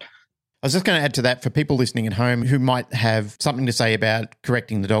have worked. I was just going to add to that for people listening at home who might have something to say about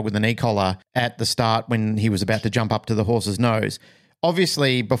correcting the dog with an e-collar at the start when he was about to jump up to the horse's nose.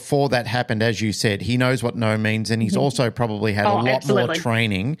 Obviously, before that happened, as you said, he knows what no means, and he's also probably had a lot more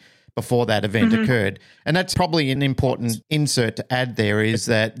training before that event occurred. And that's probably an important insert to add there, is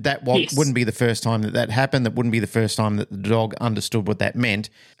that wouldn't be the first time that happened. That wouldn't be the first time that the dog understood what that meant.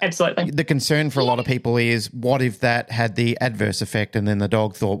 Absolutely. The concern for a lot of people is, what if that had the adverse effect and then the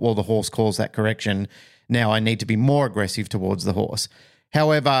dog thought, well, the horse calls that correction, now I need to be more aggressive towards the horse.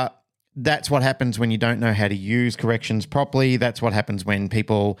 However, that's what happens when you don't know how to use corrections properly. That's what happens when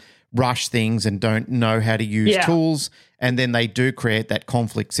people rush things and don't know how to use tools, and then they do create that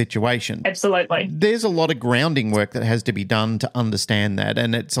conflict situation. Absolutely. There's a lot of grounding work that has to be done to understand that,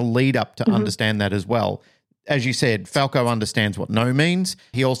 and it's a lead up to understand that as well. As you said, Falco understands what no means.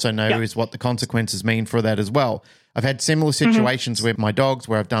 He also knows what the consequences mean for that as well. I've had similar situations with my dogs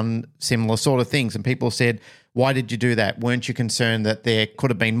where I've done similar sort of things, and people said, why did you do that? Weren't you concerned that there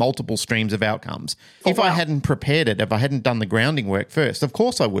could have been multiple streams of outcomes? If I hadn't prepared it, if I hadn't done the grounding work first, of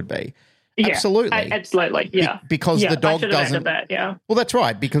course I would be. Absolutely. Absolutely, yeah. Because the dog doesn't... that, Well, that's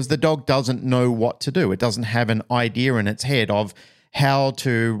right, because the dog doesn't know what to do. It doesn't have an idea in its head of how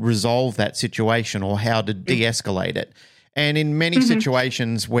to resolve that situation or how to de-escalate it. And in many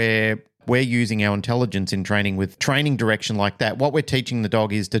situations where we're using our intelligence in training with training direction like that, what we're teaching the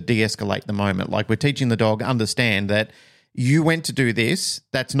dog is to de-escalate the moment. Like, we're teaching the dog, understand that you went to do this.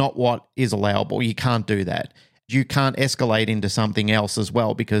 That's not what is allowable. You can't do that. You can't escalate into something else as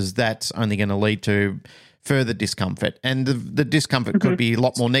well, because that's only going to lead to further discomfort. And the discomfort could be a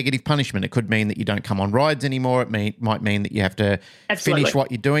lot more negative punishment. It could mean that you don't come on rides anymore. It might mean that you have to finish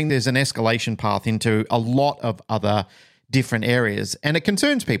what you're doing. There's an escalation path into a lot of other different areas. And it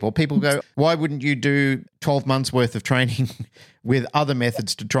concerns people. People go, why wouldn't you do 12 months worth of training with other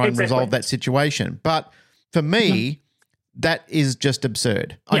methods to try and resolve that situation? But for me, that is just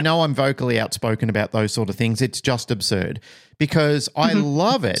absurd. I know I'm vocally outspoken about those sort of things. It's just absurd because I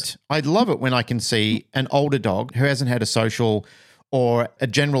love it. I love it when I can see an older dog who hasn't had a social or a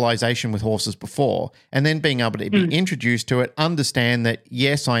generalization with horses before, and then being able to be introduced to it, understand that,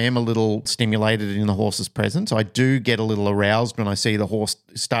 yes, I am a little stimulated in the horse's presence. I do get a little aroused when I see the horse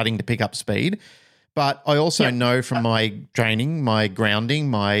starting to pick up speed. But I also know from my training, my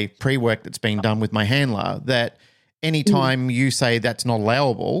grounding, my pre-work that's been done with my handler that anytime you say that's not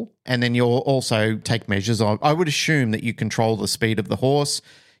allowable, and then you'll also take measures, I would assume that you control the speed of the horse.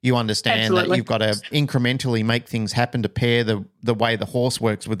 You understand that you've got to incrementally make things happen to pair the way the horse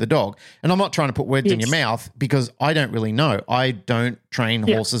works with the dog. And I'm not trying to put words in your mouth because I don't really know. I don't train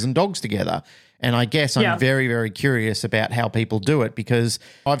horses and dogs together. And I guess I'm very, very curious about how people do it because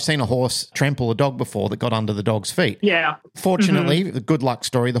I've seen a horse trample a dog before that got under the dog's feet. Yeah. Fortunately, the good luck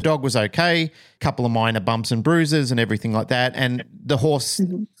story, the dog was okay, a couple of minor bumps and bruises and everything like that. And the horse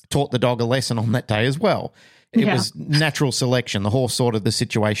taught the dog a lesson on that day as well. It was natural selection. The horse sorted the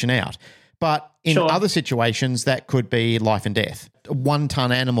situation out. But in other situations, that could be life and death. A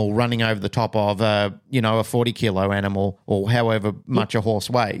 1-ton animal running over the top of a 40-kilo animal or however much a horse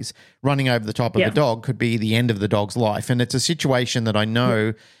weighs, running over the top of the dog could be the end of the dog's life. And it's a situation that I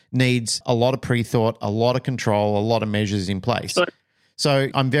know needs a lot of pre-thought, a lot of control, a lot of measures in place. So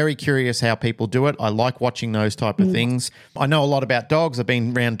I'm very curious how people do it. I like watching those type of things. I know a lot about dogs. I've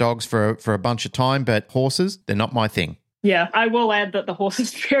been around dogs for a bunch of time, but horses, they're not my thing. Yeah, I will add that the horse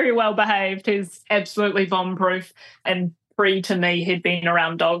is very well behaved. He's absolutely vom-proof. And to me, he'd been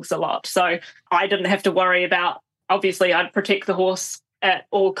around dogs a lot. So I didn't have to worry about, obviously, I'd protect the horse at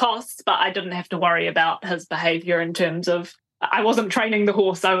all costs, but I didn't have to worry about his behavior in terms of, I wasn't training the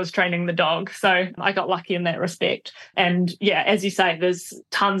horse, I was training the dog. So I got lucky in that respect. And yeah, as you say, there's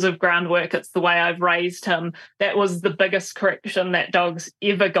tons of groundwork. It's the way I've raised him. That was the biggest correction that dog's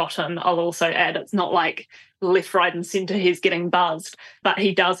ever gotten. I'll also add, it's not like left, right and centre he's getting buzzed, but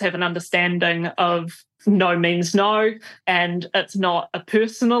he does have an understanding of no means no, and it's not a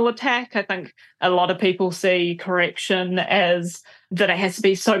personal attack. I think a lot of people see correction as that it has to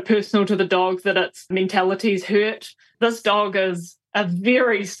be so personal to the dog that its mentality's hurt. This dog is a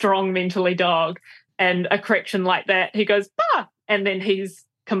very strong mentally dog, and a correction like that, he goes, and then he's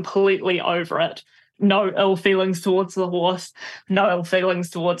completely over it. No ill feelings towards the horse, no ill feelings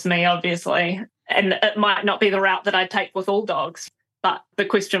towards me, obviously. And it might not be the route that I take with all dogs. But the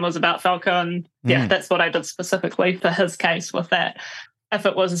question was about Falco, and that's what I did specifically for his case with that. If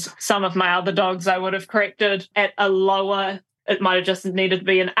it was some of my other dogs, I would have corrected at a lower, it might have just needed to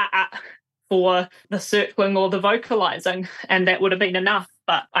be an for the circling or the vocalizing, and that would have been enough.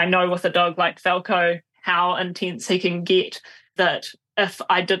 But I know with a dog like Falco how intense he can get, that if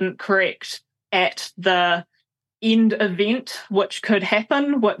I didn't correct at the end event, which could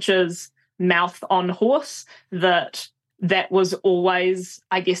happen, which is mouth on horse, that was always,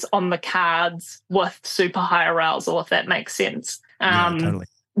 I guess, on the cards with super high arousal, if that makes sense. Totally.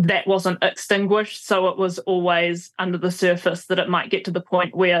 That wasn't extinguished, so it was always under the surface that it might get to the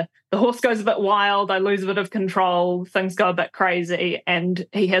point where the horse goes a bit wild, I lose a bit of control, things go a bit crazy, and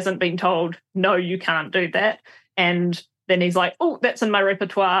he hasn't been told, no, you can't do that. And then he's like, oh, that's in my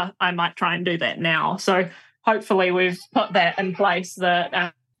repertoire, I might try and do that now. So hopefully we've put that in place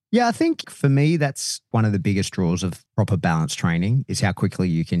that... Yeah, I think for me, that's one of the biggest draws of proper balance training is how quickly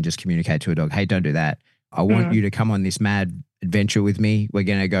you can just communicate to a dog, hey, don't do that. I want you to come on this mad adventure with me. We're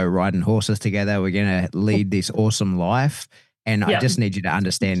going to go riding horses together. We're going to lead this awesome life. And I just need you to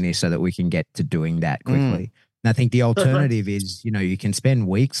understand this so that we can get to doing that quickly. And I think the alternative is, you can spend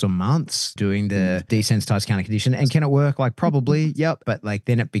weeks or months doing the desensitized counter condition. And can it work? Like probably, yep. But like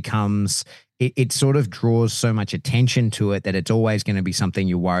then it becomes... It sort of draws so much attention to it that it's always going to be something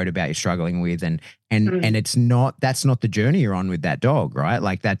you're worried about, you're struggling with. And it's not, that's not the journey you're on with that dog, right?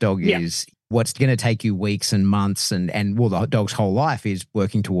 Like that dog is what's going to take you weeks and months and well, the dog's whole life is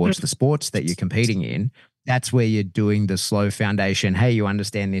working towards the sports that you're competing in. That's where you're doing the slow foundation. Hey, you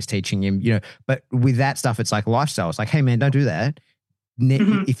understand this, teaching him, but with that stuff, it's like lifestyle. It's like, hey man, don't do that.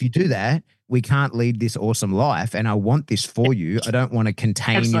 If you do that, we can't lead this awesome life. And I want this for you. I don't want to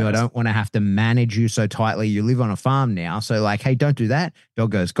contain you. I don't want to have to manage you so tightly. You live on a farm now. So like, hey, don't do that.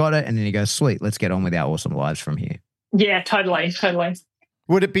 Dog goes, got it. And then he goes, sweet, let's get on with our awesome lives from here. Yeah, totally.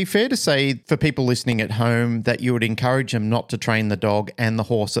 Would it be fair to say for people listening at home that you would encourage them not to train the dog and the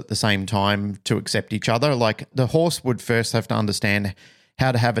horse at the same time to accept each other? Like the horse would first have to understand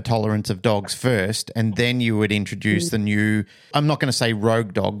how to have a tolerance of dogs first, and then you would introduce the new, I'm not going to say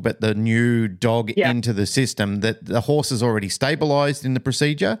rogue dog, but the new dog into the system that the horse is already stabilized in the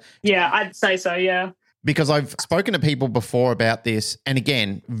procedure. Yeah, I'd say so, yeah. Because I've spoken to people before about this, and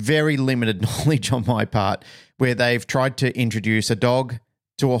again, very limited knowledge on my part, where they've tried to introduce a dog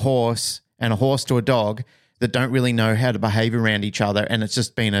to a horse and a horse to a dog that don't really know how to behave around each other, and it's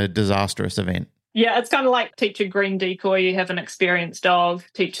just been a disastrous event. Yeah, it's kind of like teach a green decoy, you have an experienced dog.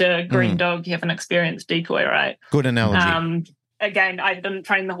 Teach a green dog, you have an experienced decoy, right? Good analogy. Again, I didn't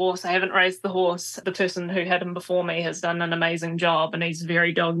train the horse. I haven't raised the horse. The person who had him before me has done an amazing job, and he's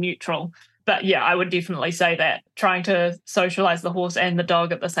very dog neutral. But yeah, I would definitely say that trying to socialize the horse and the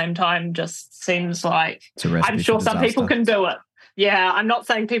dog at the same time just seems like, I'm sure some people can do it. Yeah, I'm not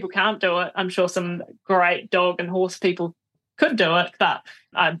saying people can't do it. I'm sure some great dog and horse people could do it, but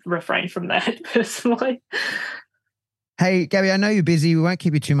I'd refrain from that personally. Hey, Gabby, I know you're busy. We won't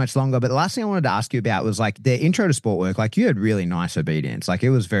keep you too much longer, but the last thing I wanted to ask you about was like the intro to sport work. Like you had really nice obedience. Like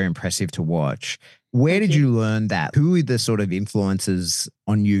it was very impressive to watch. Where did you learn that? Who were the sort of influences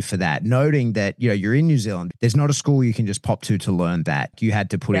on you for that? Noting that, you know, you're in New Zealand. There's not a school you can just pop to learn that. You had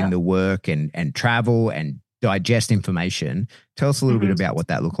to put in the work and travel and digest information. Tell us a little bit about what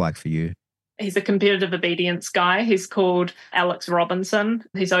that looked like for you. He's a competitive obedience guy. He's called Alex Robinson.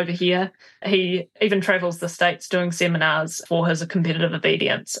 He's over here. He even travels the States doing seminars for his competitive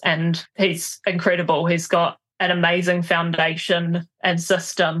obedience, and he's incredible. He's got an amazing foundation and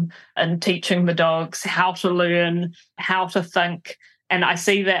system in teaching the dogs how to learn, how to think. And I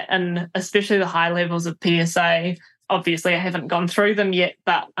see that in especially the high levels of PSA. Obviously, I haven't gone through them yet,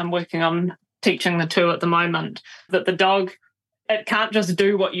 but I'm working on teaching the two at the moment, that the dog, it can't just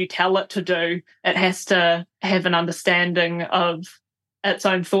do what you tell it to do. It has to have an understanding of its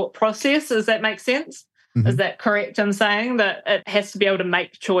own thought process. Does that make sense? Mm-hmm. Is that correct in saying that it has to be able to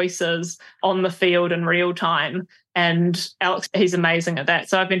make choices on the field in real time? And Alex, he's amazing at that.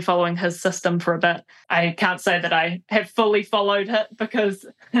 So I've been following his system for a bit. I can't say that I have fully followed it because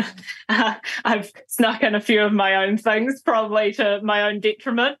I've snuck in a few of my own things, probably to my own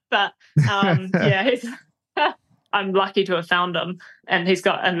detriment. But I'm lucky to have found him, and he's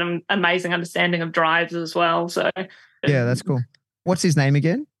got an amazing understanding of drives as well. So yeah, that's cool. What's his name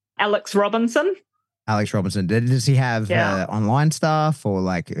again? Alex Robinson. Alex Robinson. Does he have online stuff, or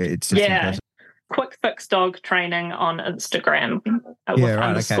like it's just in person? Quick Fix Dog Training on Instagram with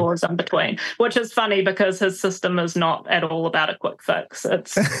underscores in between, which is funny because his system is not at all about a quick fix.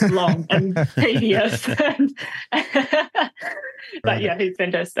 It's long and tedious. But yeah, he's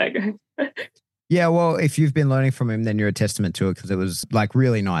fantastic. Yeah, well, if you've been learning from him, then you're a testament to it because it was like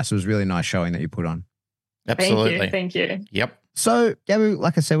really nice. It was really nice showing that you put on. Absolutely. Thank you. Yep. So, Gabby,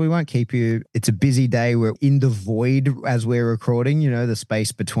 like I said, we won't keep you. It's a busy day. We're in the void as we're recording, you know, the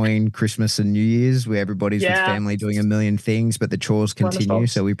space between Christmas and New Year's where everybody's with family doing a million things, but the chores continue. Wonderful.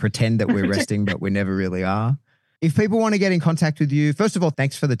 So we pretend that we're resting, but we never really are. If people want to get in contact with you, first of all,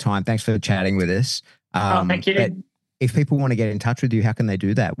 thanks for the time. Thanks for chatting with us. Thank you. But if people want to get in touch with you, how can they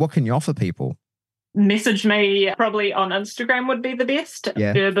do that? What can you offer people? Message me probably on Instagram would be the best.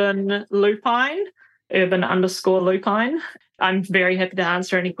 Yeah. Urban_lupine. I'm very happy to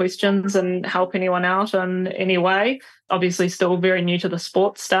answer any questions and help anyone out in any way. Obviously still very new to the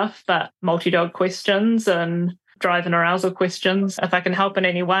sports stuff, but multi-dog questions and drive and arousal questions. If I can help in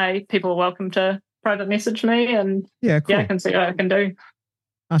any way, people are welcome to private message me and cool. I can see what I can do.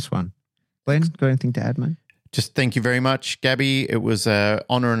 Nice one. Glenn, got anything to add, mate? Just thank you very much, Gabby. It was an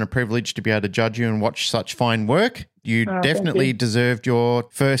honour and a privilege to be able to judge you and watch such fine work. You definitely deserved your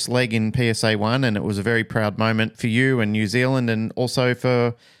first leg in PSA 1, and it was a very proud moment for you and New Zealand, and also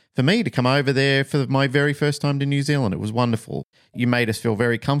for me to come over there for my very first time to New Zealand. It was wonderful. You made us feel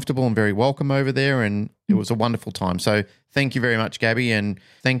very comfortable and very welcome over there, and it was a wonderful time. So thank you very much, Gabby, and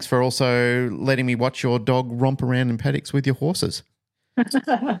thanks for also letting me watch your dog romp around in paddocks with your horses.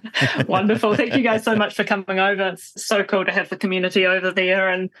 Wonderful. Thank you guys so much for coming over. It's so cool to have the community over there,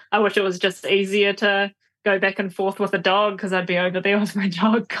 and I wish it was just easier to go back and forth with a dog because I'd be over there with my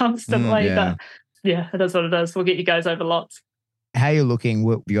dog constantly. But yeah, it is what it is. We'll get you guys over lots. How are you looking?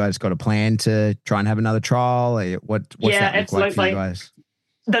 What, you guys got a plan to try and have another trial? What's that look like for you guys?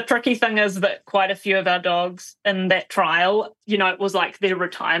 The tricky thing is that quite a few of our dogs in that trial, you know, it was like their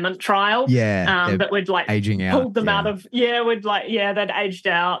retirement trial. Yeah. That we'd like aging out. Pulled them out of, they'd aged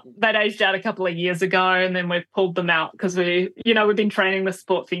out. They'd aged out a couple of years ago, and then we've pulled them out because we've been training the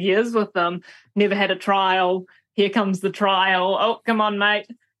sport for years with them. Never had a trial. here comes the trial. Oh, come on, mate.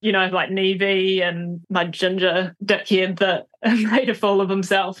 You know, like Nevy and my ginger dickhead that made a fool of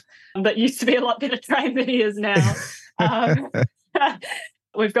himself, that used to be a lot better trained than he is now.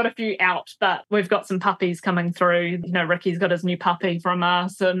 We've got a few out, but we've got some puppies coming through. You know, Ricky's got his new puppy from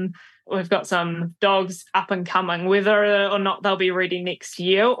us, and we've got some dogs up and coming. Whether or not they'll be ready next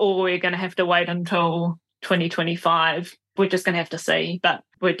year, or we're going to have to wait until 2025, we're just going to have to see. But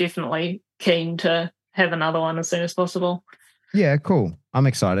we're definitely keen to have another one as soon as possible. Yeah, cool. I'm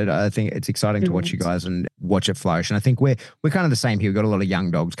excited. I think it's exciting to watch you guys and watch it flourish. And I think we're kind of the same here. We've got a lot of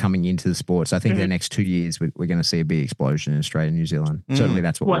young dogs coming into the sport. So I think in the next 2 years, we're going to see a big explosion in Australia and New Zealand. Certainly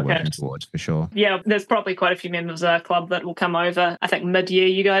that's what we're working towards for sure. Yeah, there's probably quite a few members of our club that will come over. I think mid-year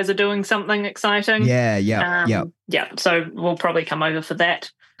you guys are doing something exciting. Yeah. So we'll probably come over for that.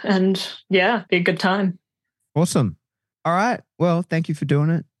 And yeah, be a good time. Awesome. All right. Well, thank you for doing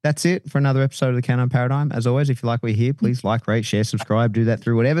it. That's it for another episode of the Canine Paradigm. As always, if you like what you hear, please like, rate, share, subscribe. Do that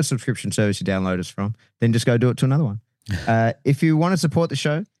through whatever subscription service you download us from. Then just go do it to another one. If you want to support the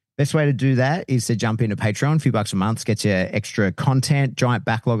show, best way to do that is to jump into Patreon. A few bucks a month gets you extra content, giant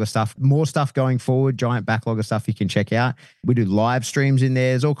backlog of stuff, more stuff going forward, giant backlog of stuff you can check out. We do live streams in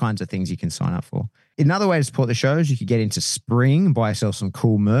there. There's all kinds of things you can sign up for. Another way to support the show is you could get into spring and buy yourself some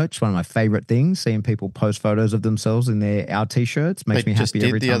cool merch. One of my favorite things, seeing people post photos of themselves in our t-shirts makes me happy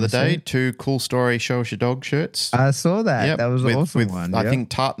every time. The other day, 2 Cool Story Show Us Your Dog shirts. I saw that. Yep. That was an awesome one. I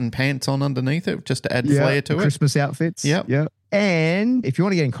think tartan pants on underneath it just to add flair to it. Christmas outfits. Yep. And if you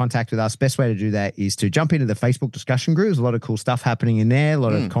want to get in contact with us, best way to do that is to jump into the Facebook discussion group. There's a lot of cool stuff happening in there, a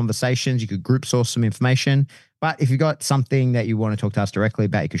lot of conversations. You could group source some information. But if you've got something that you want to talk to us directly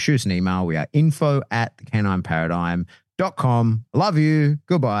about, you can shoot us an email. We are info@thecanineparadigm.com. Love you.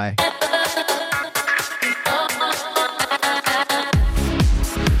 Goodbye. We'll be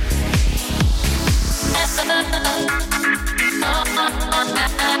right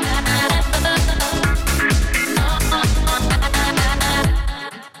back.